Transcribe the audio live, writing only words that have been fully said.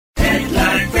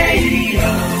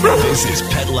This is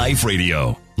Pet Life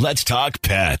Radio. Let's talk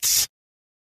pets.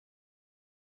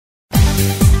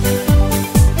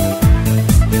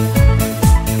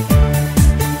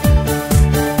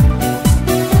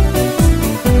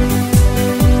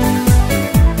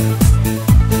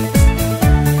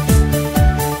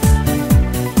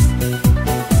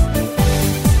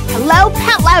 Hello,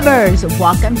 pet lovers.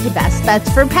 Welcome to Best Bets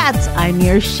for Pets. I'm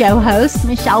your show host,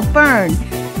 Michelle Byrne.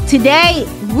 Today,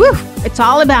 it's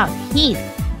all about heat.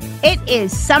 It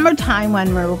is summertime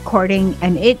when we're recording,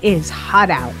 and it is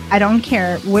hot out. I don't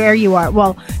care where you are.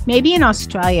 Well, maybe in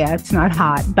Australia it's not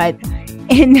hot, but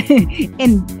in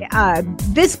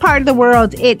this part of the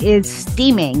world, it is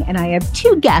steaming. And I have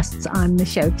two guests on the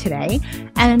show today,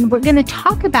 and we're going to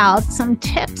talk about some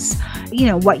tips,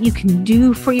 what you can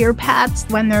do for your pets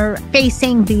when they're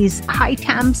facing these high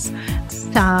temps,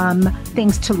 some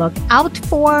things to look out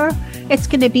for. It's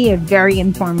going to be a very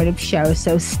informative show,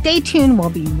 so stay tuned. We'll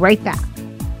be right back.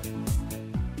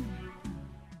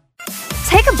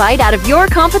 Take a bite out of your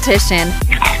competition.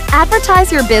 Advertise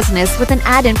your business with an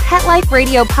ad in Pet Life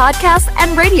Radio podcasts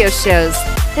and radio shows.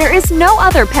 There is no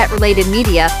other pet-related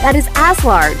media that is as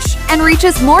large and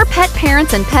reaches more pet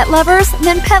parents and pet lovers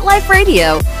than Pet Life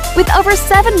Radio. With over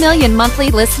 7 million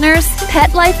monthly listeners,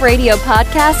 Pet Life Radio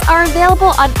podcasts are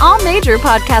available on all major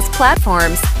podcast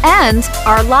platforms. And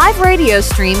our live radio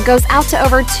stream goes out to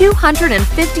over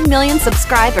 250 million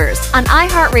subscribers on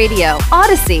iHeartRadio,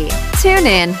 Odyssey,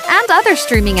 TuneIn, and other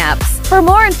streaming apps. For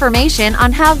more information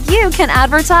on how you can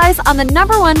advertise on the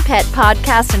 #1 pet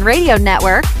podcast and radio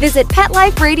network, visit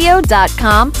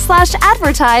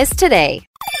PetLifeRadio.com/advertise today.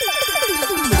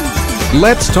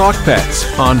 Let's Talk Pets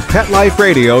on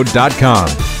PetLifeRadio.com.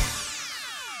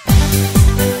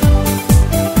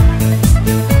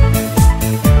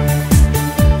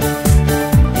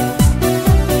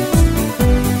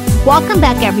 Welcome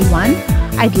back, everyone.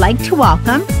 I'd like to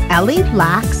welcome Ellie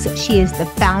Lax. She is the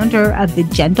founder of the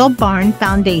Gentle Barn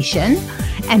Foundation.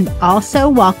 And also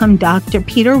welcome Dr.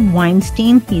 Peter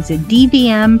Weinstein. He's a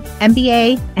DVM,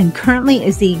 MBA, and currently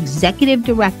is the executive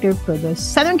director for the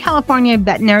Southern California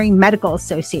Veterinary Medical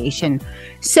Association.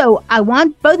 So I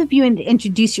want both of you to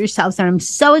introduce yourselves, and I'm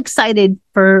so excited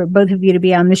for both of you to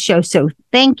be on the show. So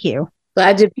thank you.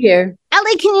 Glad to be here.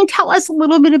 Ellie, can you tell us a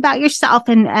little bit about yourself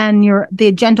and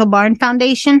the Gentle Barn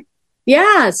Foundation?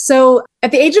 Yeah. So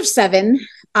at the age of 7,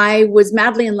 I was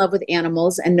madly in love with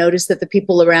animals and noticed that the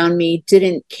people around me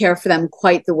didn't care for them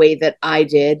quite the way that I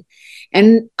did.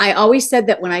 And I always said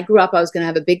that when I grew up, I was going to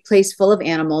have a big place full of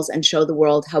animals and show the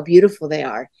world how beautiful they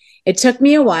are. It took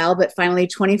me a while, but finally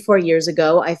 24 years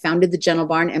ago, I founded the Gentle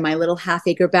Barn in my little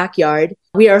half-acre backyard.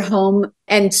 We are home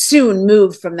and soon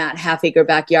move from that half-acre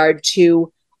backyard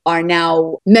to our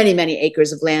now many, many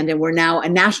acres of land. And we're now a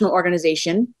national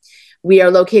organization. We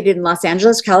are located in Los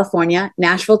Angeles, California,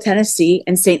 Nashville, Tennessee,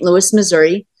 and St. Louis,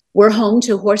 Missouri. We're home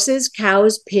to horses,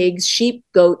 cows, pigs, sheep,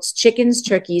 goats, chickens,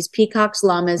 turkeys, peacocks,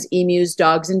 llamas, emus,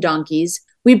 dogs, and donkeys.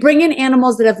 We bring in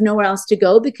animals that have nowhere else to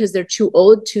go because they're too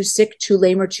old, too sick, too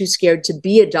lame, or too scared to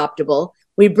be adoptable.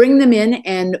 We bring them in,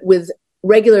 and with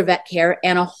regular vet care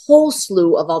and a whole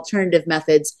slew of alternative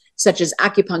methods such as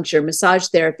acupuncture, massage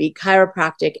therapy,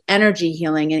 chiropractic, energy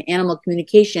healing, and animal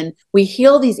communication, we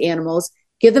heal these animals,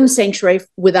 give them sanctuary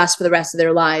with us for the rest of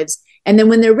their lives. And then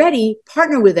when they're ready,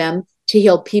 partner with them to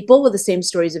heal people with the same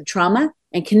stories of trauma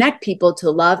and connect people to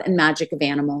the love and magic of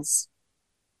animals.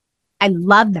 I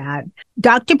love that.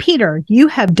 Dr. Peter, you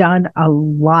have done a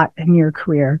lot in your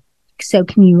career. So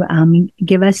can you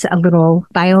give us a little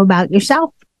bio about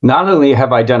yourself? Not only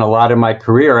have I done a lot in my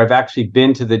career, I've actually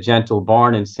been to the Gentle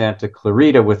Barn in Santa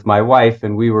Clarita with my wife,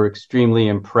 and we were extremely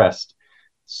impressed.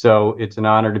 So it's an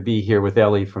honor to be here with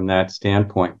Ellie from that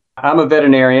standpoint. I'm a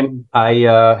veterinarian. I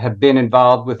have been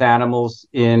involved with animals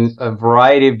in a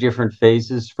variety of different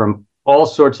phases from all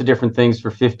sorts of different things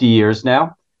for 50 years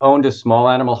now. Owned a small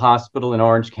animal hospital in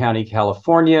Orange County,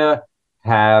 California.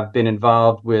 Have been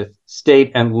involved with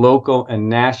state and local and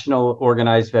national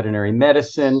organized veterinary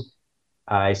medicine.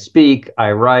 I speak,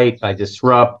 I write, I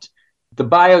disrupt. The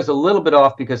bio is a little bit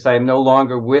off because I am no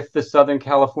longer with the Southern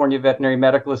California Veterinary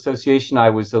Medical Association. I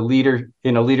was a leader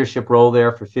in a leadership role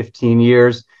there for 15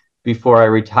 years before I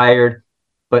retired.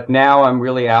 But now I'm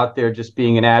really out there just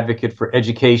being an advocate for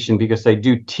education because I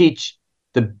do teach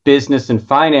the business and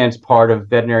finance part of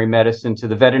veterinary medicine to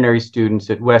the veterinary students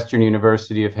at Western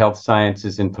University of Health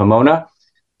Sciences in Pomona.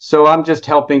 So I'm just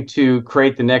helping to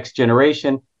create the next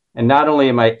generation. And not only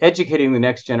am I educating the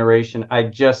next generation, I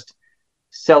just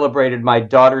celebrated my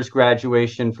daughter's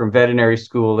graduation from veterinary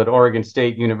school at Oregon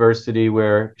State University,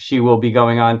 where she will be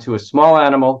going on to a small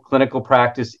animal clinical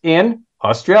practice in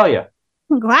Australia.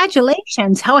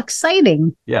 Congratulations. How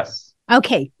exciting. Yes.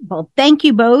 Okay. Well, thank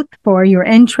you both for your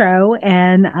intro.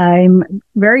 And I'm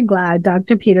very glad,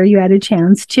 Dr. Peter, you had a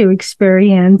chance to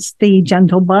experience the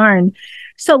Gentle Barn.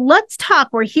 So let's talk.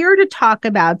 We're here to talk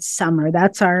about summer.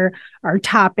 That's our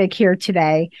topic here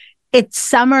today. It's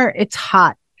summer. It's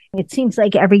hot. It seems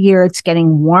like every year it's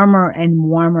getting warmer and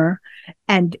warmer,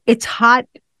 and it's hot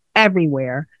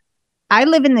everywhere. I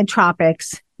live in the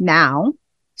tropics now,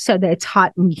 so that it's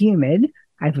hot and humid.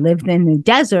 I've lived in the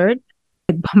desert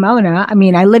in Pomona. I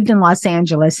mean, I lived in Los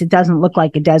Angeles. It doesn't look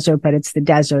like a desert, but it's the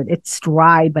desert. It's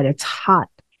dry, but it's hot.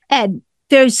 And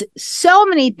there's so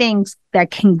many things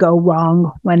that can go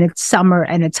wrong when it's summer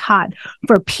and it's hot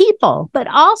for people, but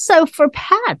also for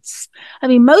pets. I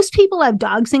mean, most people have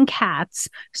dogs and cats,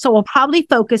 so we'll probably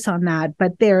focus on that,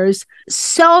 but there's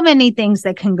so many things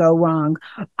that can go wrong.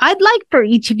 I'd like for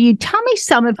each of you, tell me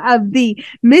some of the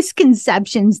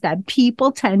misconceptions that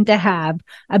people tend to have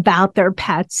about their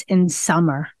pets in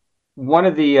summer. One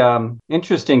of the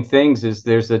interesting things is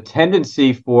there's a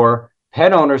tendency for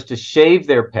pet owners to shave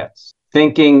their pets,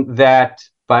 thinking that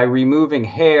by removing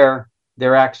hair,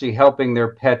 they're actually helping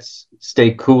their pets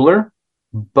stay cooler.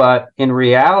 But in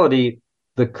reality,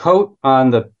 the coat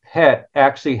on the pet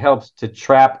actually helps to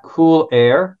trap cool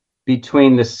air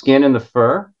between the skin and the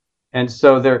fur. And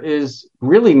so there is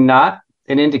really not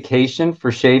an indication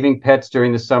for shaving pets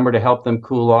during the summer to help them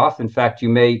cool off. In fact, you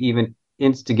may even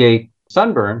instigate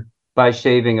sunburn by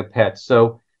shaving a pet.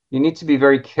 So you need to be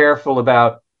very careful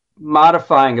about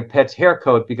modifying a pet's hair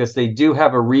coat because they do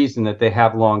have a reason that they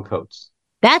have long coats.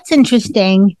 That's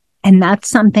interesting. And that's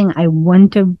something I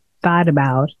wouldn't have thought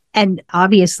about. And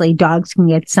obviously dogs can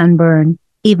get sunburn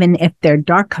even if they're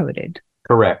dark coated.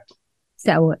 Correct.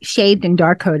 So shaved and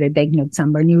dark coated, they can get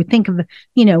sunburn. You would think of,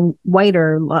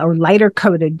 whiter or lighter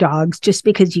coated dogs just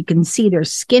because you can see their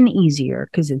skin easier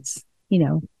because it's,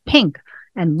 pink.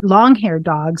 And long haired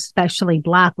dogs, especially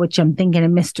black, which I'm thinking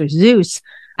of Mr. Zeus.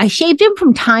 I shaved him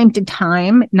from time to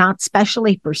time, not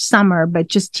specially for summer, but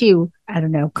just to,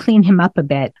 clean him up a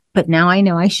bit. But now I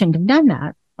know I shouldn't have done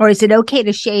that. Or is it okay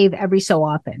to shave every so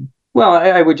often? Well,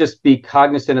 I would just be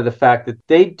cognizant of the fact that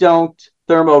they don't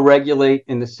thermoregulate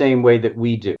in the same way that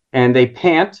we do. And they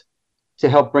pant to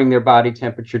help bring their body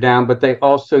temperature down, but they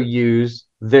also use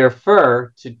their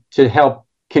fur to help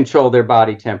control their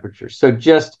body temperature. So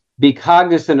just be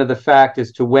cognizant of the fact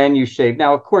as to when you shave.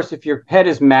 Now, of course, if your pet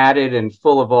is matted and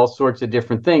full of all sorts of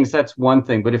different things, that's one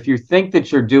thing. But if you think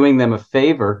that you're doing them a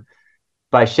favor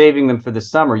by shaving them for the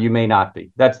summer, you may not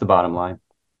be. That's the bottom line.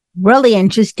 Really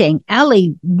interesting.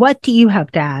 Ellie, what do you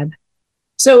have to add?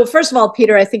 So first of all,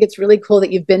 Peter, I think it's really cool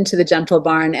that you've been to the Gentle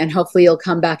Barn, and hopefully you'll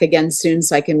come back again soon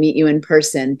so I can meet you in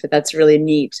person. But that's really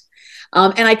neat.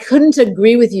 And I couldn't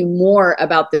agree with you more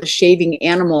about the shaving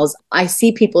animals. I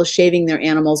see people shaving their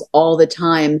animals all the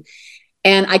time.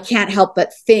 And I can't help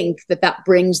but think that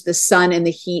brings the sun and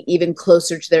the heat even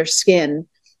closer to their skin.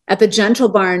 At the Gentle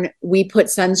Barn, we put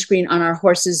sunscreen on our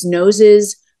horses'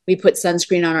 noses. We put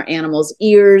sunscreen on our animals'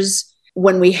 ears.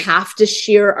 When we have to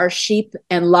shear our sheep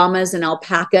and llamas and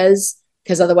alpacas,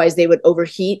 because otherwise they would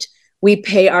overheat, we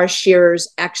pay our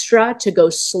shearers extra to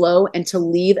go slow and to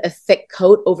leave a thick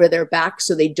coat over their back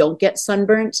so they don't get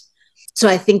sunburnt. So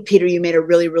I think, Peter, you made a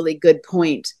really, really good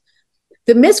point.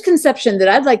 The misconception that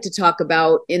I'd like to talk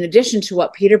about, in addition to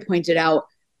what Peter pointed out,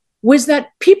 was that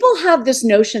people have this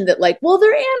notion that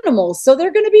they're animals, so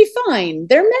they're going to be fine.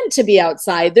 They're meant to be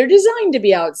outside. They're designed to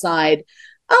be outside.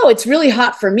 Oh, it's really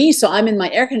hot for me, so I'm in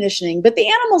my air conditioning, but the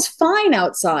animal's fine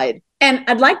outside. And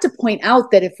I'd like to point out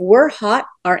that if we're hot,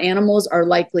 our animals are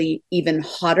likely even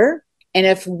hotter. And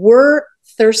if we're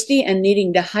thirsty and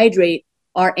needing to hydrate,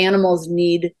 our animals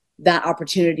need that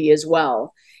opportunity as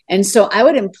well. And so I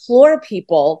would implore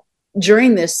people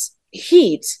during this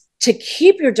heat to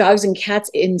keep your dogs and cats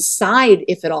inside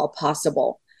if at all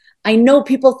possible. I know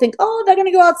people think, oh, they're going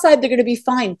to go outside, they're going to be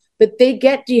fine, but they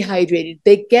get dehydrated,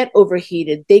 they get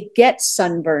overheated, they get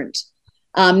sunburnt.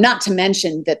 Not to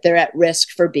mention that they're at risk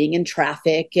for being in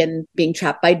traffic and being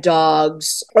trapped by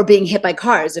dogs or being hit by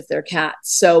cars if they're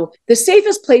cats. So the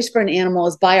safest place for an animal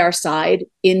is by our side,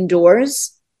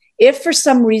 indoors. If for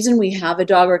some reason we have a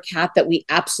dog or cat that we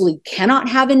absolutely cannot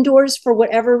have indoors for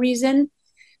whatever reason,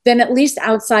 then at least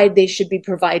outside they should be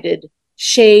provided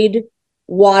shade,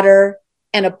 water,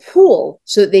 and a pool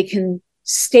so that they can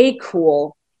stay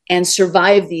cool and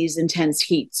survive these intense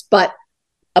heats. But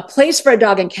a place for a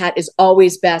dog and cat is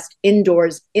always best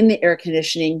indoors in the air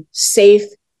conditioning, safe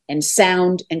and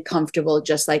sound and comfortable,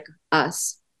 just like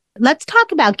us. Let's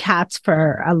talk about cats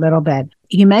for a little bit.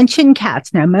 You mentioned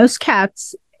cats. Now, most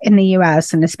cats in the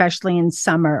U.S., and especially in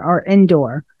summer, are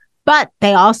indoor. But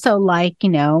they also like,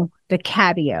 the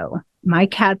catio. My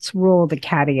cats rule the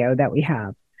catio that we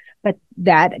have. But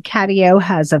that catio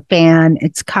has a fan,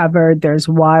 it's covered, there's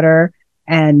water,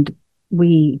 and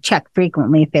we check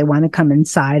frequently if they want to come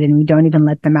inside, and we don't even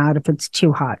let them out if it's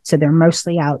too hot. So they're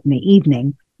mostly out in the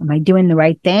evening. Am I doing the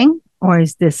right thing? Or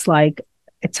is this like,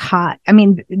 it's hot? I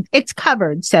mean, it's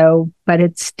covered, but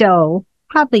it's still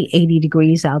probably 80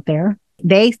 degrees out there.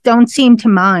 They don't seem to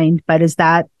mind, but is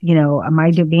that, am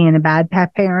I being a bad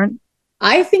pet parent?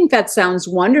 I think that sounds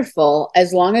wonderful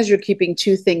as long as you're keeping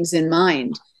two things in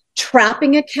mind.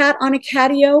 Trapping a cat on a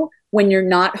catio when you're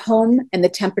not home and the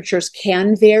temperatures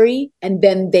can vary and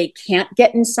then they can't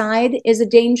get inside is a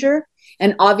danger.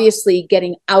 And obviously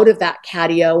getting out of that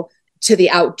catio to the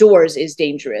outdoors is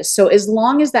dangerous. So as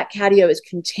long as that catio is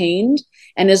contained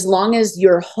and as long as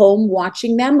you're home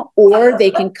watching them, or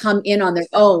they can come in on their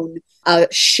own, a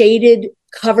shaded,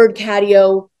 covered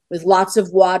catio with lots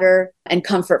of water and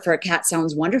comfort for a cat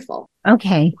sounds wonderful.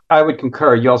 Okay. I would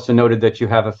concur. You also noted that you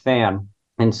have a fan.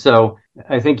 And so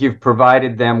I think you've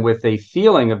provided them with a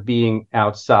feeling of being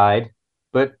outside,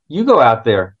 but you go out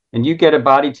there and you get a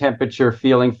body temperature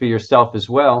feeling for yourself as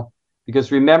well.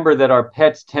 Because remember that our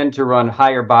pets tend to run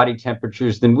higher body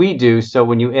temperatures than we do. So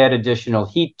when you add additional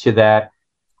heat to that,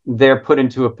 they're put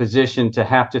into a position to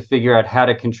have to figure out how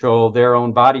to control their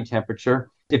own body temperature.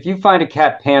 If you find a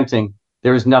cat panting,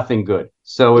 there is nothing good.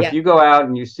 So if you go out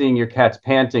and you're seeing your cat's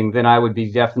panting, then I would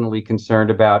be definitely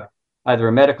concerned about either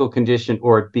a medical condition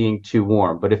or it being too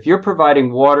warm. But if you're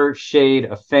providing water, shade,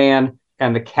 a fan,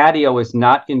 and the catio is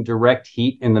not in direct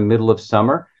heat in the middle of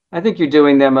summer, I think you're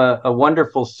doing them a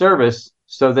wonderful service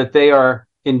so that they are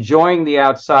enjoying the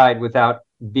outside without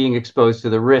being exposed to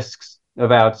the risks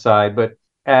of outside. But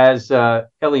as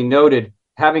Ellie noted,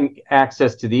 having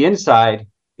access to the inside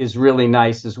is really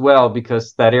nice as well,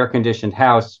 because that air-conditioned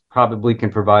house probably can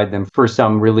provide them for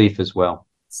some relief as well.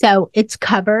 So it's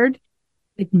covered,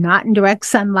 not in direct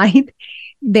sunlight.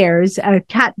 There's a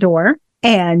cat door,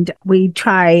 and we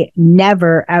try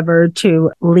never, ever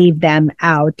to leave them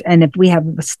out. And if we have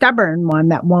a stubborn one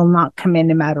that will not come in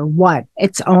no matter what,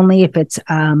 it's only if it's,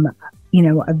 a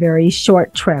very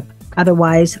short trip.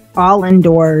 Otherwise, all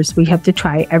indoors. We have to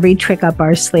try every trick up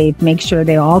our sleeve, make sure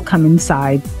they all come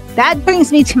inside. That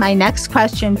brings me to my next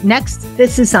question.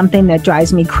 This is something that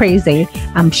drives me crazy.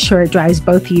 I'm sure it drives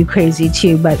both of you crazy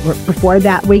too. But before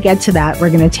that, we get to that, we're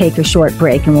going to take a short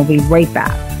break and we'll be right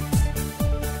back.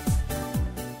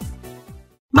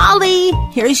 Molly,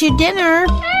 here's your dinner.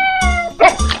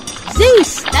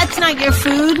 Zeus, that's not your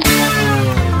food.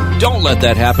 Don't let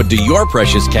that happen to your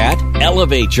precious cat.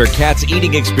 Elevate your cat's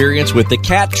eating experience with the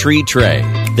Cat Tree Tray.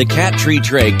 The Cat Tree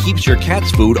Tray keeps your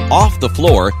cat's food off the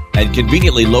floor and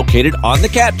conveniently located on the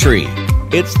cat tree.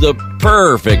 It's the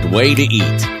perfect way to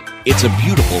eat. It's a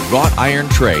beautiful wrought iron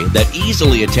tray that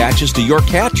easily attaches to your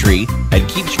cat tree and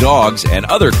keeps dogs and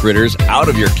other critters out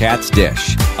of your cat's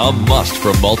dish. A must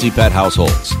for multi-pet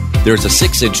households. There's a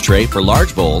 6-inch tray for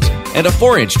large bowls and a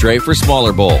 4-inch tray for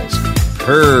smaller bowls.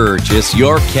 Purchase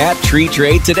your Cat Tree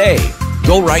Tray today.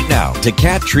 Go right now to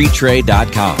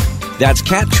cattreetray.com. That's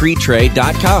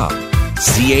cattreetray.com.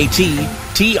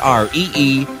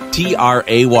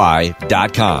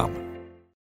 cattreetray.com.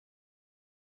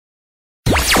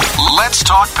 Let's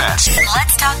talk pets.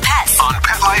 Let's talk pets On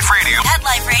Pet Life Radio. Pet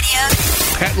Life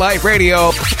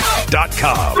Radio.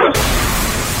 PetLifeRadio.com.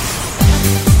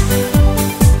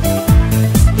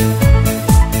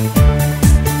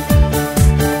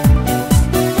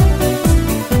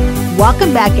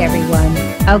 Welcome back, everyone.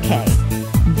 Okay,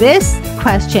 this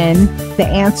question, the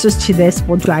answers to this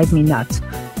will drive me nuts.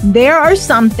 There are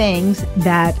some things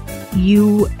that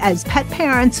you, as pet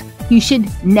parents, you should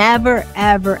never,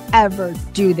 ever, ever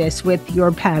do this with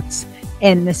your pets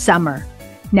in the summer.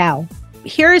 Now,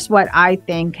 here's what I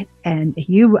think, and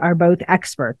you are both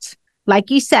experts. Like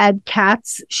you said,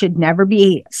 cats should never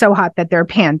be so hot that they're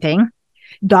panting.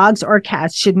 Dogs or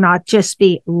cats should not just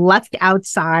be left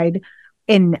outside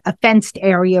in a fenced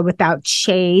area without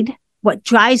shade. What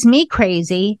drives me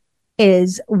crazy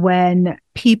is when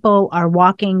people are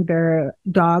walking their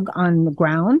dog on the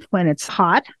ground when it's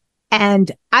hot. And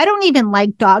I don't even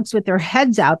like dogs with their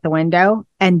heads out the window.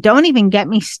 And don't even get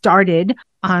me started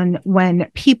on when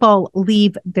people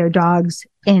leave their dogs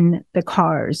in the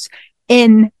cars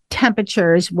in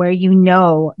temperatures where you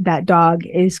know that dog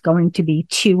is going to be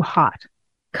too hot.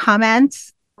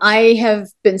 Comments? I have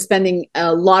been spending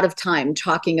a lot of time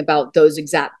talking about those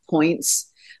exact points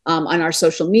on our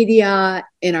social media,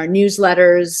 in our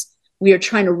newsletters. We are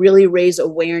trying to really raise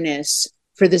awareness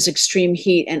for this extreme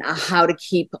heat and how to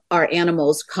keep our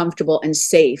animals comfortable and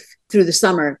safe through the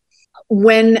summer.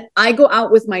 When I go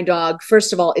out with my dog,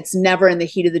 first of all, it's never in the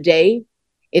heat of the day.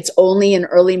 It's only in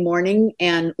early morning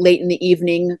and late in the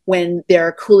evening when there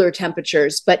are cooler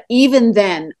temperatures. But even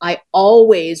then, I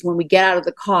always, when we get out of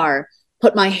the car,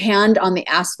 put my hand on the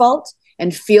asphalt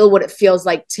and feel what it feels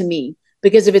like to me.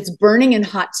 Because if it's burning and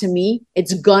hot to me,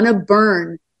 it's gonna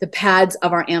burn the pads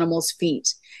of our animals'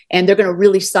 feet, and they're gonna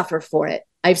really suffer for it.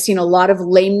 I've seen a lot of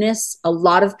lameness, a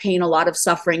lot of pain, a lot of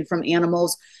suffering from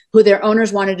animals who their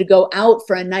owners wanted to go out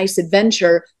for a nice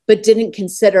adventure, but didn't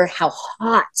consider how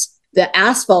hot the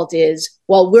asphalt is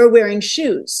while we're wearing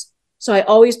shoes. So I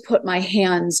always put my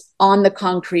hands on the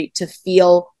concrete to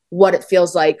feel what it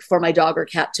feels like for my dog or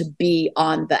cat to be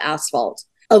on the asphalt.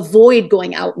 Avoid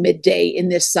going out midday in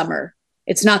this summer.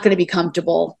 It's not going to be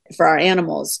comfortable for our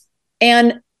animals.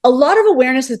 And a lot of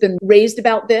awareness has been raised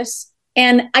about this.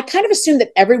 And I kind of assume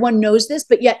that everyone knows this,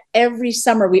 but yet every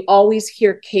summer we always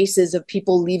hear cases of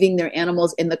people leaving their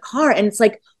animals in the car. And it's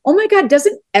like, oh my God,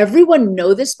 doesn't everyone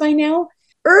know this by now?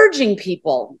 Urging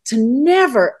people to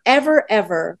never, ever,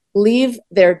 ever leave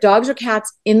their dogs or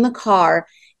cats in the car,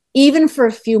 even for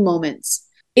a few moments.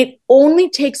 It only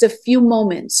takes a few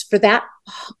moments for that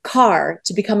car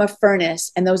to become a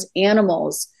furnace and those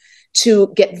animals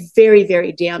to get very,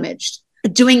 very damaged.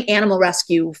 Doing animal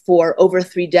rescue for over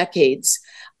 3 decades,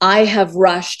 I have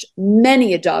rushed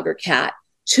many a dog or cat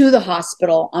to the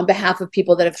hospital on behalf of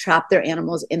people that have trapped their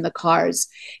animals in the cars,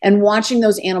 and watching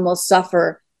those animals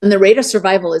suffer. And the rate of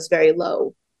survival is very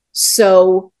low.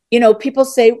 So, people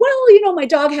say, well, my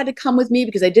dog had to come with me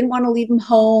because I didn't want to leave him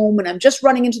home, and I'm just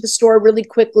running into the store really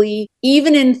quickly.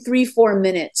 Even in 3-4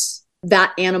 minutes,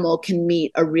 that animal can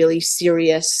meet a really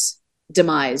serious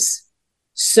demise.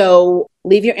 So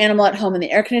leave your animal at home in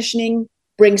the air conditioning,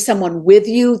 bring someone with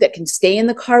you that can stay in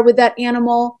the car with that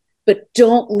animal, but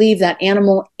don't leave that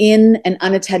animal in an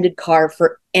unattended car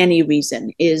for any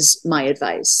reason, is my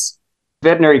advice.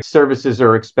 Veterinary services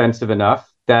are expensive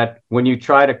enough that when you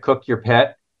try to cook your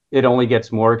pet, it only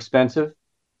gets more expensive.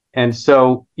 And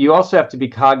so you also have to be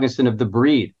cognizant of the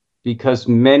breed, because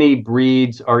many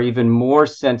breeds are even more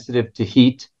sensitive to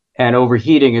heat and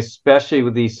overheating, especially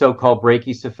with the so-called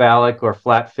brachycephalic or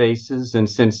flat faces. And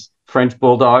since French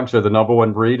bulldogs are the number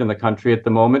one breed in the country at the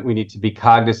moment, we need to be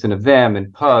cognizant of them,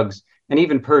 and pugs and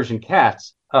even Persian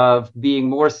cats, of being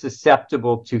more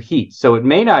susceptible to heat. So it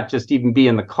may not just even be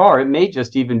in the car, it may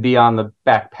just even be on the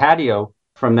back patio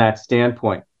from that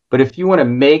standpoint. But if you want to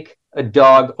make a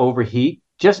dog overheat,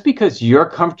 just because you're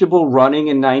comfortable running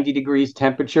in 90 degrees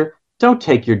temperature, don't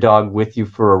take your dog with you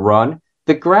for a run.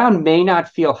 The ground may not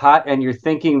feel hot, and you're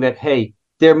thinking that, hey,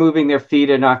 they're moving their feet,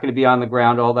 they're not going to be on the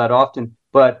ground all that often.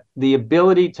 But the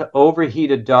ability to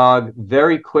overheat a dog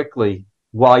very quickly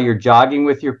while you're jogging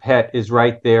with your pet is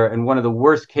right there. And one of the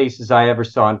worst cases I ever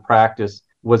saw in practice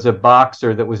was a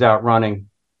boxer that was out running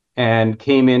and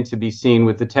came in to be seen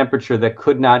with the temperature that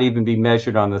could not even be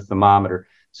measured on the thermometer.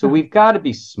 So we've got to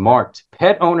be smart.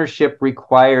 Pet ownership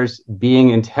requires being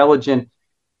intelligent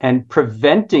and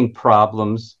preventing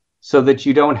problems so that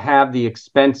you don't have the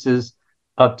expenses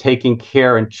of taking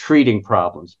care and treating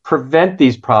problems. Prevent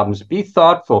these problems. Be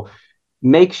thoughtful.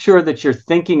 Make sure that you're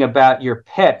thinking about your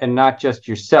pet and not just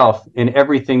yourself in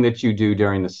everything that you do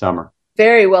during the summer.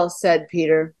 Very well said,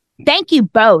 Peter. Thank you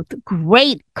both.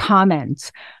 Great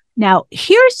comments. Now,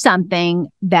 here's something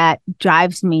that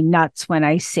drives me nuts when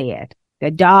I see it.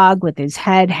 The dog with his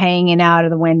head hanging out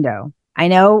of the window. I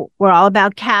know we're all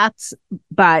about cats,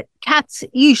 but cats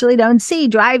usually don't see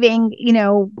driving,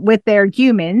 with their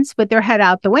humans with their head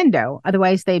out the window.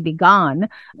 Otherwise, they'd be gone.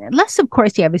 Unless, of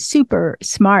course, you have a super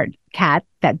smart cat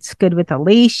that's good with a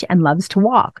leash and loves to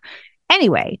walk.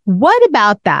 Anyway, what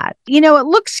about that? It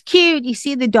looks cute. You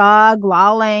see the dog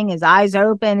lolling, his eyes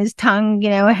open, his tongue,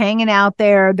 hanging out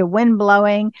there, the wind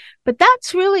blowing. But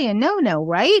that's really a no-no,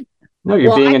 right? No,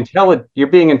 you're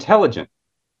being intelligent.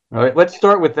 All right, let's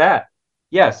start with that.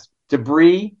 Yes,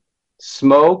 debris,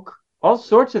 smoke, all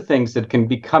sorts of things that can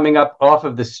be coming up off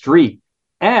of the street.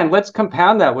 And let's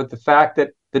compound that with the fact that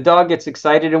the dog gets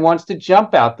excited and wants to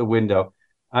jump out the window.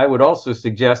 I would also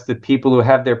suggest that people who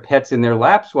have their pets in their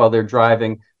laps while they're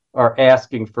driving are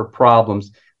asking for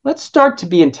problems. Let's start to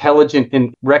be intelligent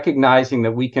in recognizing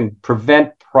that we can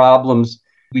prevent problems.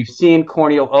 We've seen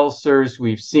corneal ulcers.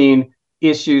 We've seen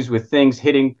issues with things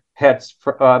hitting pets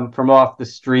from off the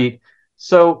street.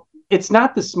 So it's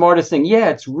not the smartest thing.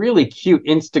 Yeah, it's really cute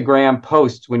Instagram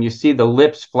posts when you see the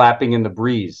lips flapping in the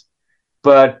breeze.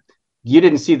 But you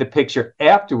didn't see the picture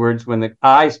afterwards when the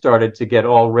eyes started to get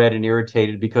all red and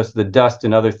irritated because of the dust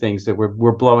and other things that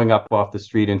were blowing up off the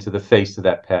street into the face of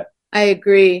that pet. I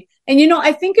agree. And,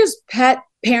 I think as pet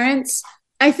parents,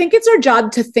 I think it's our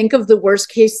job to think of the worst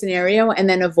case scenario and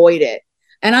then avoid it.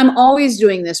 And I'm always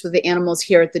doing this with the animals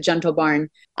here at the Gentle Barn.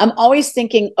 I'm always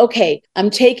thinking, okay, I'm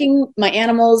taking my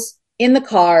animals in the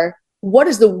car. What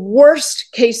is the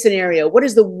worst case scenario? What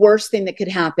is the worst thing that could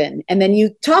happen? And then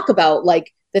you talk about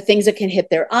like the things that can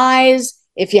hit their eyes.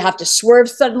 If you have to swerve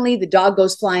suddenly, the dog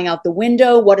goes flying out the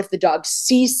window. What if the dog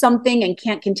sees something and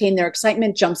can't contain their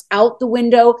excitement, jumps out the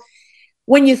window?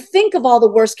 When you think of all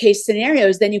the worst case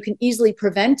scenarios, then you can easily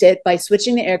prevent it by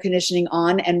switching the air conditioning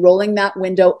on and rolling that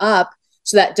window up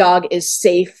so that dog is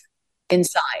safe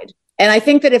inside. And I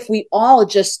think that if we all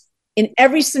just, in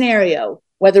every scenario,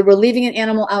 whether we're leaving an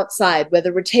animal outside,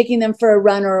 whether we're taking them for a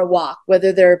run or a walk,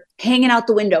 whether they're hanging out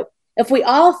the window, if we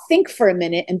all think for a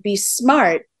minute and be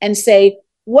smart and say,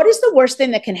 what is the worst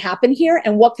thing that can happen here?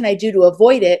 And what can I do to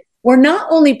avoid it? We're not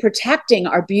only protecting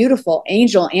our beautiful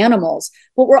angel animals,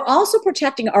 but we're also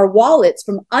protecting our wallets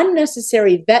from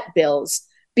unnecessary vet bills,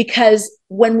 because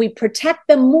when we protect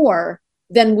them more,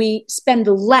 then we spend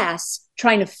less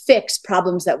trying to fix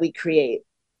problems that we create.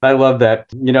 I love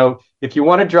that. If you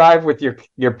want to drive with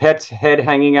your pet's head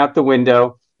hanging out the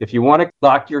window, if you want to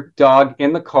lock your dog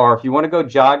in the car, if you want to go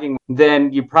jogging,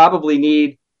 then you probably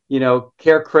need,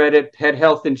 care credit, pet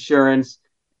health insurance,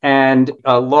 and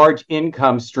a large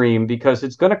income stream, because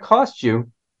it's going to cost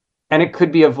you, and it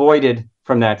could be avoided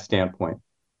from that standpoint.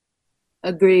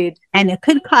 Agreed. And it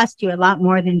could cost you a lot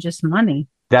more than just money.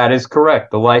 That is correct.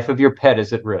 The life of your pet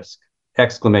is at risk!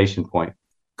 Exclamation point.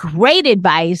 Great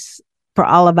advice for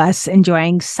all of us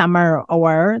enjoying summer,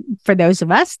 or for those of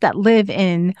us that live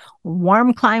in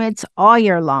warm climates all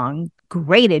year long.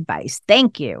 Great advice.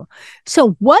 Thank you.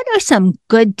 So what are some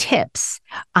good tips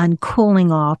on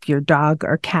cooling off your dog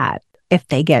or cat if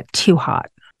they get too hot?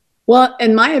 Well,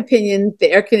 in my opinion, the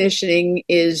air conditioning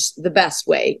is the best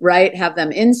way, right? Have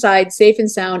them inside, safe and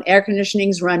sound, air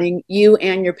conditioning's running. You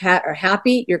and your pet are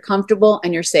happy, you're comfortable,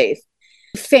 and you're safe.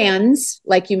 Fans,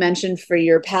 like you mentioned for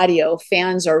your patio,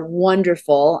 fans are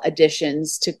wonderful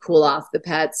additions to cool off the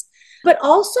pets. But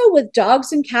also with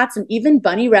dogs and cats and even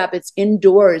bunny rabbits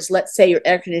indoors, let's say your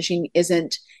air conditioning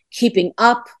isn't keeping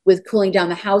up with cooling down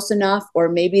the house enough, or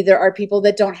maybe there are people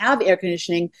that don't have air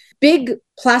conditioning. Big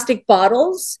plastic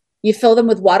bottles, you fill them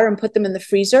with water and put them in the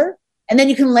freezer, and then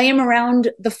you can lay them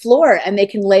around the floor and they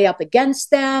can lay up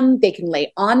against them. They can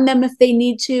lay on them if they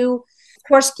need to. Of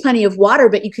course, plenty of water,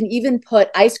 but you can even put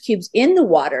ice cubes in the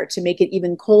water to make it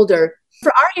even colder.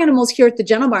 For our animals here at the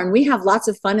Gentle Barn, we have lots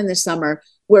of fun in the summer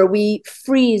where we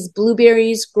freeze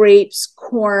blueberries, grapes,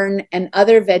 corn, and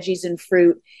other veggies and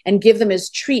fruit and give them as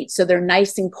treats. So they're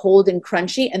nice and cold and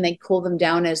crunchy, and they cool them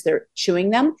down as they're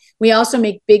chewing them. We also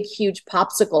make big, huge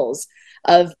popsicles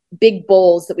of big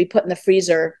bowls that we put in the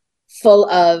freezer full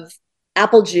of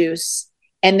apple juice,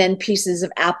 and then pieces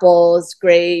of apples,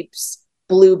 grapes,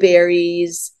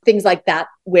 blueberries, things like that,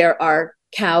 where our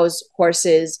cows,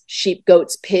 horses, sheep,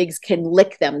 goats, pigs can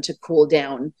lick them to cool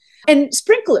down. And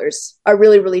sprinklers are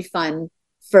really, really fun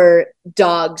for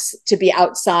dogs to be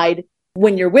outside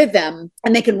when you're with them,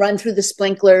 and they can run through the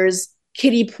sprinklers.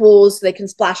 Kiddie pools, so they can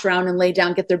splash around and lay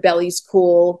down, get their bellies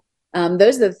cool.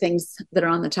 Those are the things that are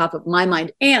on the top of my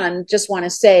mind. And just want to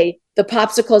say, the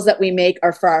popsicles that we make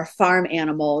are for our farm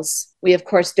animals. We, of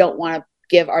course, don't want to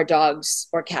give our dogs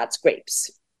or cats grapes.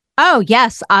 Oh,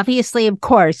 yes. Obviously, of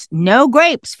course, no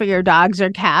grapes for your dogs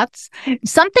or cats.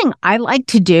 Something I like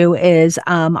to do is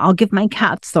I'll give my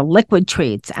cats the liquid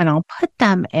treats and I'll put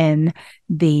them in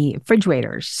the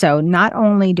refrigerators. So not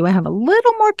only do I have a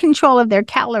little more control of their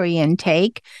calorie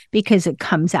intake because it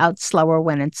comes out slower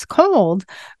when it's cold,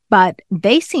 but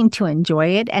they seem to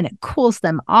enjoy it and it cools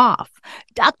them off.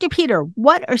 Dr. Peter,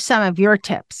 what are some of your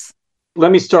tips?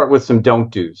 Let me start with some don't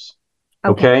do's.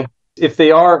 Okay. If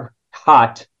they are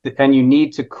hot and you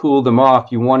need to cool them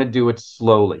off, you want to do it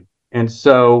slowly. And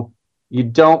so you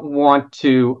don't want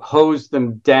to hose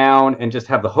them down and just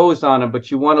have the hose on them,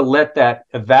 but you want to let that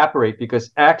evaporate,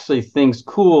 because actually things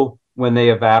cool when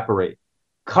they evaporate.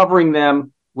 Covering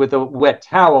them with a wet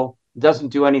towel doesn't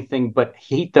do anything but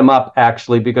heat them up,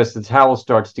 actually, because the towel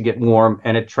starts to get warm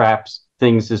and it traps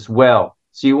things as well.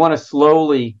 So you want to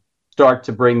slowly start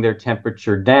to bring their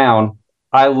temperature down.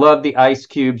 I love the ice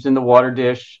cubes in the water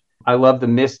dish. I love the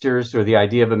misters, or the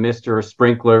idea of a mister or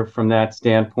sprinkler from that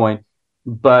standpoint.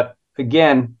 But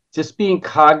again, just being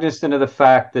cognizant of the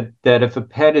fact that if a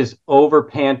pet is over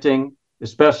panting,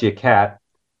 especially a cat,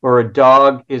 or a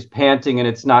dog is panting and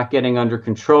it's not getting under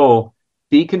control,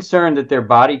 be concerned that their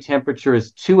body temperature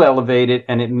is too elevated,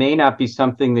 and it may not be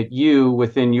something that you,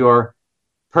 within your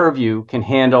purview, can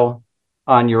handle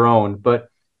on your own. But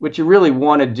what you really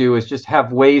want to do is just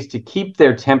have ways to keep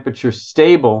their temperature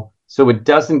stable so it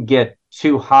doesn't get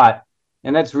too hot.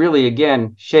 And that's really,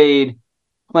 again, shade,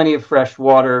 plenty of fresh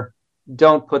water.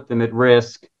 Don't put them at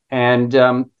risk. And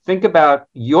think about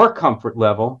your comfort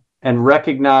level and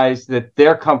recognize that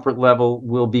their comfort level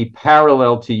will be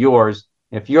parallel to yours.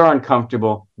 If you're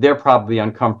uncomfortable, they're probably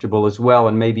uncomfortable as well,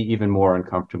 and maybe even more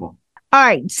uncomfortable. All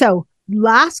right. So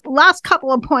last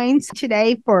couple of points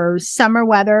today for summer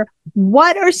weather.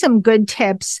 What are some good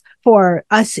tips for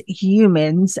us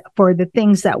humans for the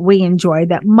things that we enjoy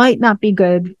that might not be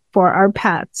good for our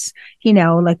pets? You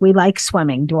know, like we like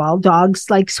swimming. Do all dogs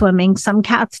like swimming? Some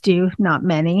cats do, not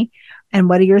many. And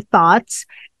what are your thoughts?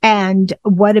 And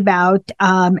what about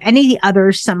any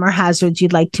other summer hazards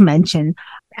you'd like to mention?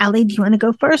 Allie, do you want to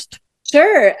go first?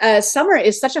 Sure. Summer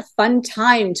is such a fun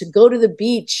time to go to the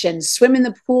beach and swim in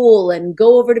the pool and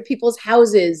go over to people's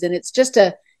houses. And it's just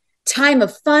a time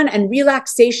of fun and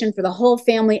relaxation for the whole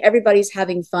family. Everybody's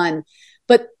having fun.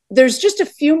 But there's just a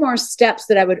few more steps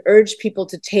that I would urge people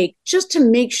to take just to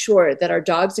make sure that our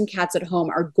dogs and cats at home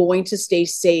are going to stay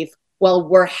safe while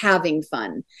we're having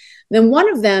fun. Then one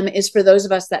of them is for those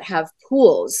of us that have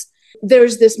pools.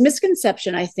 There's this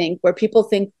misconception, I think, where people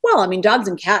think, well, I mean, dogs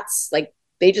and cats, like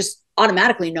they just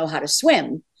automatically know how to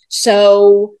swim.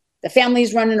 So the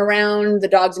family's running around, the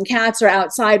dogs and cats are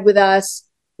outside with us.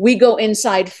 We go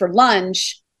inside for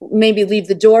lunch, maybe leave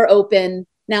the door open.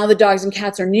 Now the dogs and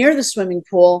cats are near the swimming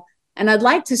pool. And I'd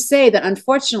like to say that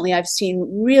unfortunately, I've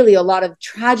seen really a lot of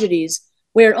tragedies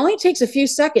where it only takes a few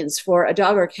seconds for a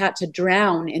dog or a cat to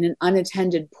drown in an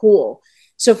unattended pool.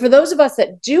 So for those of us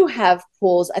that do have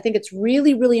pools, I think it's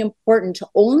really, really important to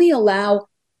only allow,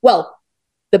 well,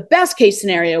 the best case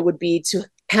scenario would be to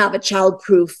have a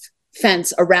child-proof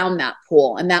fence around that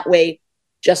pool. And that way,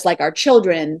 just like our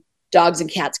children, dogs and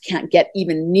cats can't get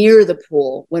even near the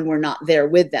pool when we're not there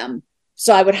with them.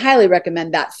 So I would highly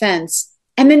recommend that fence.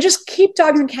 And then just keep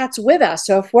dogs and cats with us.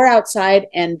 So if we're outside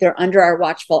and they're under our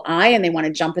watchful eye and they want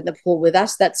to jump in the pool with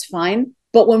us, that's fine.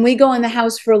 But when we go in the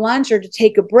house for lunch or to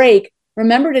take a break,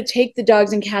 remember to take the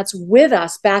dogs and cats with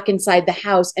us back inside the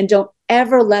house and don't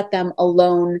ever let them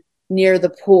alone near the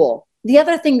pool. The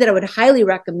other thing that I would highly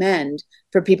recommend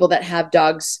for people that have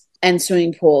dogs and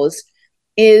swimming pools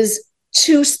is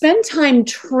to spend time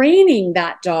training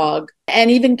that dog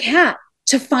and even cat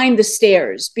to find the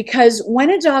stairs. Because when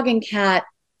a dog and cat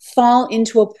fall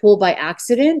into a pool by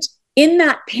accident, in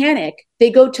that panic, they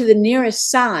go to the nearest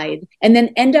side and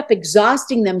then end up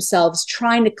exhausting themselves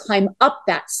trying to climb up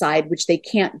that side, which they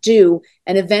can't do,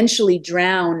 and eventually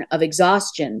drown of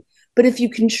exhaustion. But if you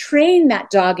can train that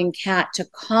dog and cat to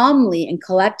calmly and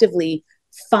collectively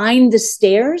find the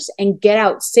stairs and get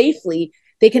out safely,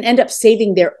 they can end up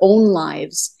saving their own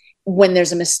lives when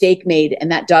there's a mistake made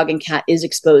and that dog and cat is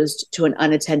exposed to an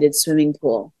unattended swimming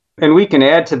pool. And we can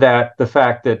add to that the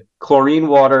fact that chlorine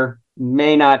water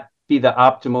may not be the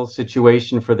optimal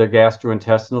situation for their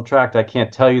gastrointestinal tract. I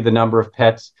can't tell you the number of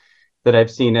pets that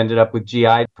I've seen ended up with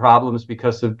GI problems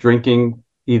because of drinking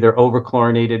either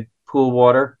over-chlorinated pool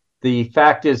water. The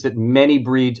fact is that many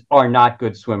breeds are not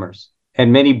good swimmers,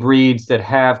 and many breeds that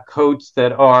have coats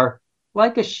that are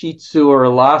like a Shih Tzu or a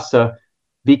Lhasa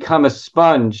become a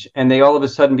sponge, and they all of a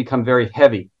sudden become very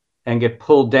heavy and get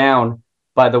pulled down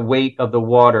by the weight of the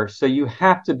water. So you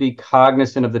have to be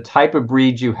cognizant of the type of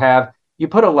breed you have. You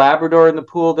put a Labrador in the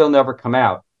pool, they'll never come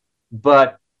out,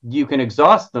 but you can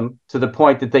exhaust them to the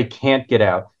point that they can't get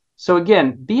out. So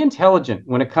again, be intelligent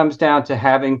when it comes down to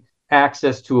having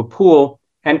access to a pool.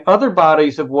 And other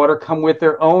bodies of water come with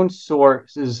their own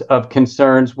sources of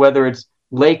concerns, whether it's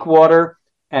lake water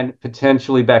and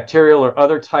potentially bacterial or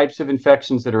other types of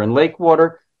infections that are in lake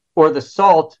water, or the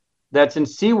salt that's in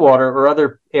seawater or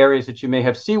other areas that you may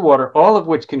have seawater, all of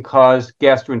which can cause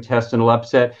gastrointestinal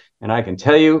upset. And I can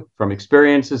tell you from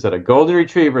experiences that a golden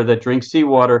retriever that drinks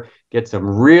seawater gets some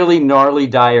really gnarly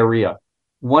diarrhea.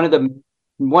 One of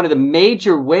the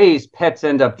major ways pets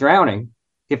end up drowning,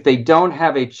 if they don't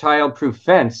have a child-proof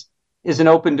fence, is an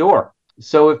open door.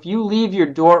 So if you leave your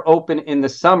door open in the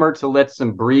summer to let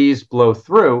some breeze blow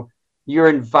through, you're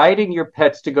inviting your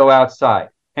pets to go outside.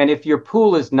 And if your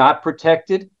pool is not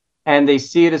protected and they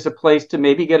see it as a place to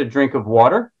maybe get a drink of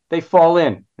water, they fall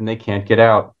in and they can't get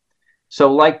out.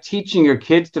 So like teaching your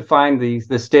kids to find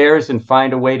the stairs and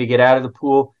find a way to get out of the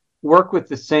pool, work with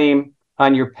the same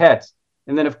on your pets.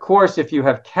 And then, of course, if you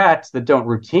have cats that don't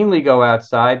routinely go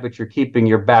outside, but you're keeping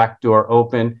your back door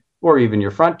open or even your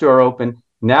front door open,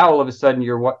 now all of a sudden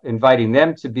you're inviting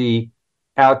them to be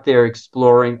out there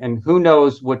exploring. And who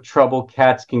knows what trouble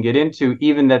cats can get into,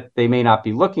 even that they may not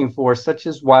be looking for, such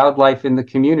as wildlife in the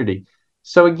community.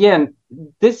 So again,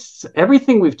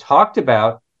 everything we've talked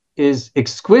about is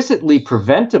exquisitely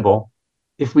preventable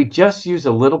if we just use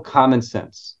a little common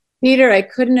sense. Peter, I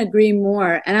couldn't agree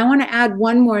more. And I want to add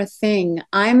one more thing.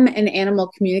 I'm an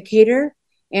animal communicator,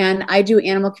 and I do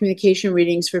animal communication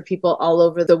readings for people all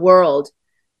over the world.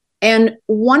 And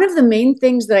one of the main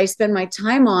things that I spend my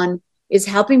time on is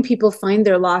helping people find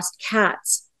their lost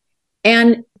cats.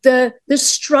 And the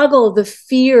struggle, the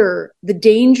fear, the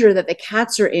danger that the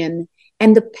cats are in,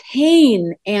 and the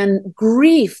pain and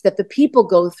grief that the people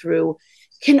go through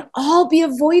can all be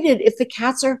avoided if the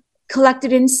cats are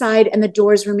collected inside and the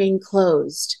doors remain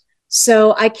closed.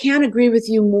 So I can't agree with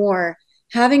you more.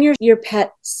 Having your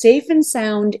pet safe and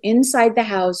sound inside the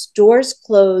house, doors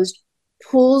closed,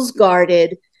 pools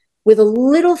guarded, with a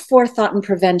little forethought and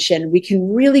prevention, we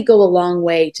can really go a long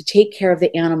way to take care of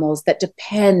the animals that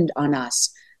depend on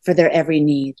us for their every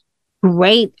need.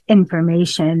 Great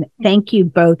information. Thank you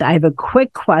both. I have a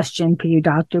quick question for you,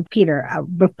 Dr. Peter,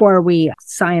 before we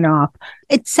sign off.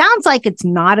 It sounds like it's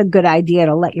not a good idea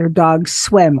to let your dogs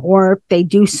swim, or if they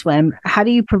do swim, how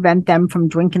do you prevent them from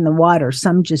drinking the water?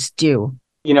 Some just do.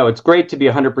 It's great to be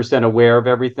 100% aware of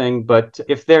everything, but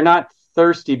if they're not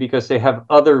thirsty because they have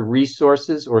other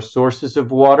resources or sources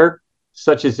of water,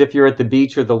 such as if you're at the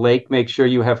beach or the lake, make sure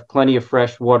you have plenty of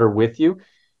fresh water with you.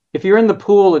 If you're in the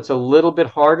pool, it's a little bit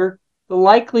harder. The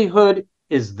likelihood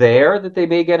is there that they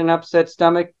may get an upset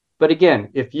stomach. But again,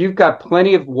 if you've got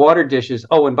plenty of water dishes,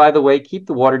 and by the way, keep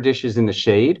the water dishes in the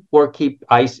shade or keep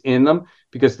ice in them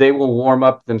because they will warm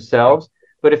up themselves.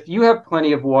 But if you have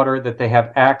plenty of water that they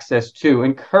have access to,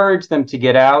 encourage them to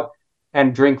get out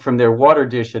and drink from their water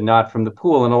dish and not from the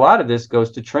pool. And a lot of this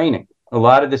goes to training. A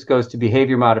lot of this goes to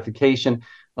behavior modification.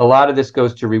 A lot of this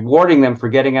goes to rewarding them for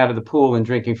getting out of the pool and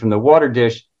drinking from the water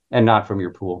dish and not from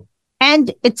your pool.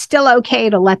 And it's still okay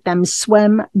to let them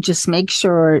swim. Just make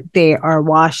sure they are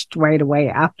washed right away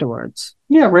afterwards.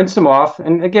 Yeah, rinse them off.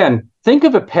 And again, think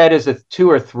of a pet as a 2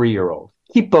 or 3-year-old.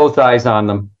 Keep both eyes on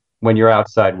them when you're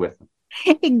outside with them.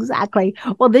 Exactly.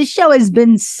 Well, this show has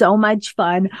been so much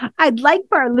fun. I'd like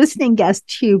for our listening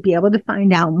guests to be able to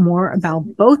find out more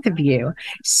about both of you.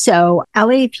 So,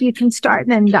 Ellie, if you can start,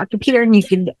 and then Dr. Peter, and you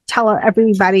can tell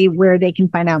everybody where they can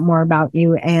find out more about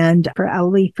you. And for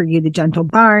Ellie, for you, the Gentle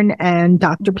Barn, and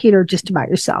Dr. Peter, just about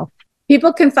yourself.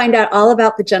 People can find out all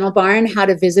about the Gentle Barn, how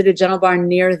to visit a Gentle Barn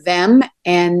near them,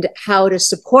 and how to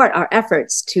support our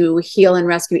efforts to heal and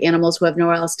rescue animals who have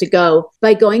nowhere else to go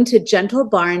by going to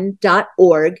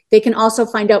gentlebarn.org. They can also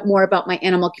find out more about my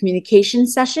animal communication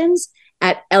sessions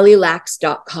at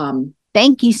ellielax.com.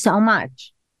 Thank you so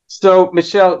much. So,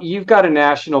 Michelle, you've got a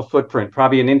national footprint,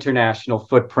 probably an international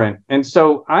footprint. And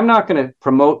so I'm not going to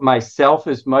promote myself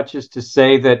as much as to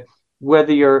say that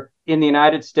whether you're in the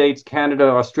United States, Canada,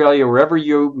 Australia, wherever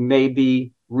you may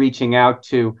be reaching out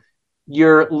to,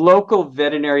 your local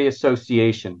veterinary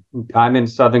association. I'm in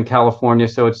Southern California,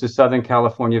 so it's the Southern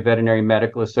California Veterinary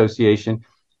Medical Association,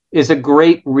 is a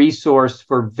great resource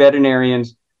for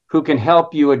veterinarians who can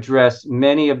help you address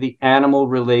many of the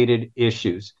animal-related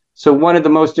issues. So one of the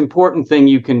most important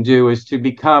things you can do is to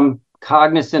become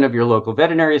cognizant of your local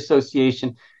veterinary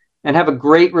association and have a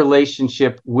great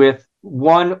relationship with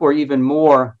one or even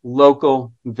more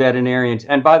local veterinarians.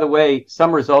 And by the way,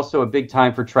 summer is also a big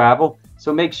time for travel.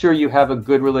 So make sure you have a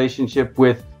good relationship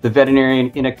with the veterinarian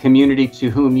in a community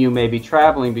to whom you may be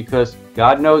traveling, because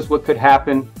God knows what could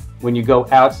happen when you go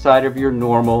outside of your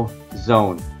normal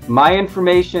zone. My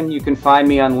information, you can find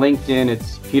me on LinkedIn.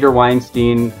 It's Peter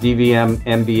Weinstein, DVM,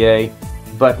 MBA.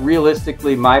 But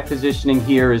realistically, my positioning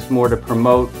here is more to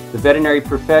promote the veterinary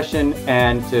profession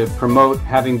and to promote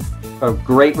having a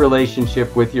great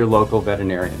relationship with your local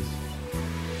veterinarians.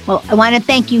 Well, I want to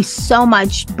thank you so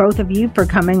much, both of you, for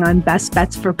coming on Best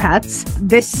Bets for Pets.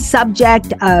 This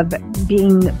subject of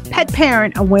being pet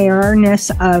parent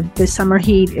awareness of the summer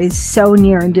heat is so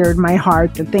near and dear to my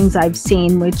heart. The things I've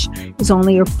seen, which is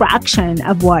only a fraction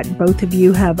of what both of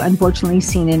you have unfortunately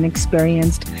seen and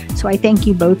experienced. So I thank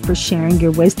you both for sharing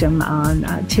your wisdom on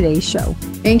today's show.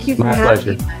 Thank you for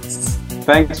having us.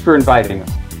 Thanks for inviting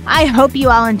us. I hope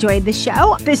you all enjoyed the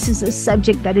show. This is a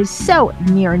subject that is so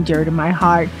near and dear to my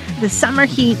heart. The summer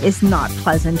heat is not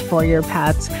pleasant for your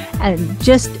pets, and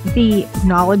just be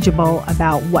knowledgeable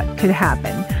about what could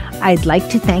happen. I'd like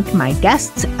to thank my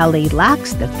guests, Ellie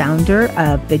Lax, the founder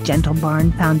of the Gentle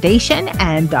Barn Foundation,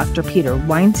 and Dr. Peter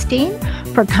Weinstein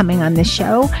for coming on the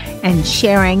show and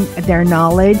sharing their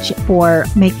knowledge for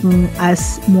making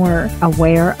us more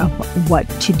aware of what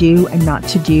to do and not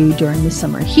to do during the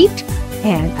summer heat.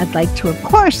 And I'd like to, of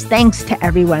course, thanks to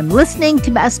everyone listening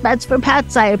to Best Bets for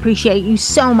Pets. I appreciate you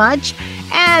so much.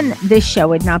 And this show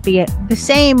would not be the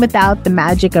same without the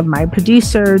magic of my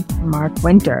producer, Mark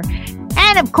Winter.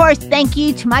 And of course, thank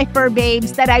you to my fur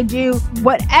babes that I do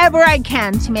whatever I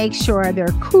can to make sure they're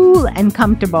cool and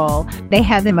comfortable. They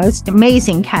have the most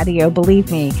amazing catio,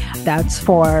 believe me. That's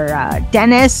for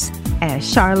Dennis,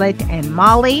 Charlotte, and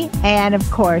Molly, and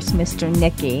of course, Mr.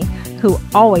 Nicky, who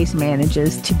always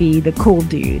manages to be the cool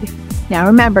dude. Now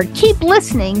remember, keep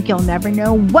listening. You'll never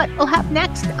know what will happen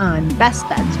next on Best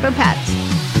Bets for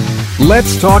Pets.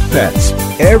 Let's Talk Pets,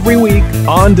 every week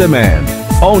on demand,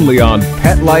 only on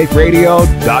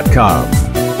PetLifeRadio.com.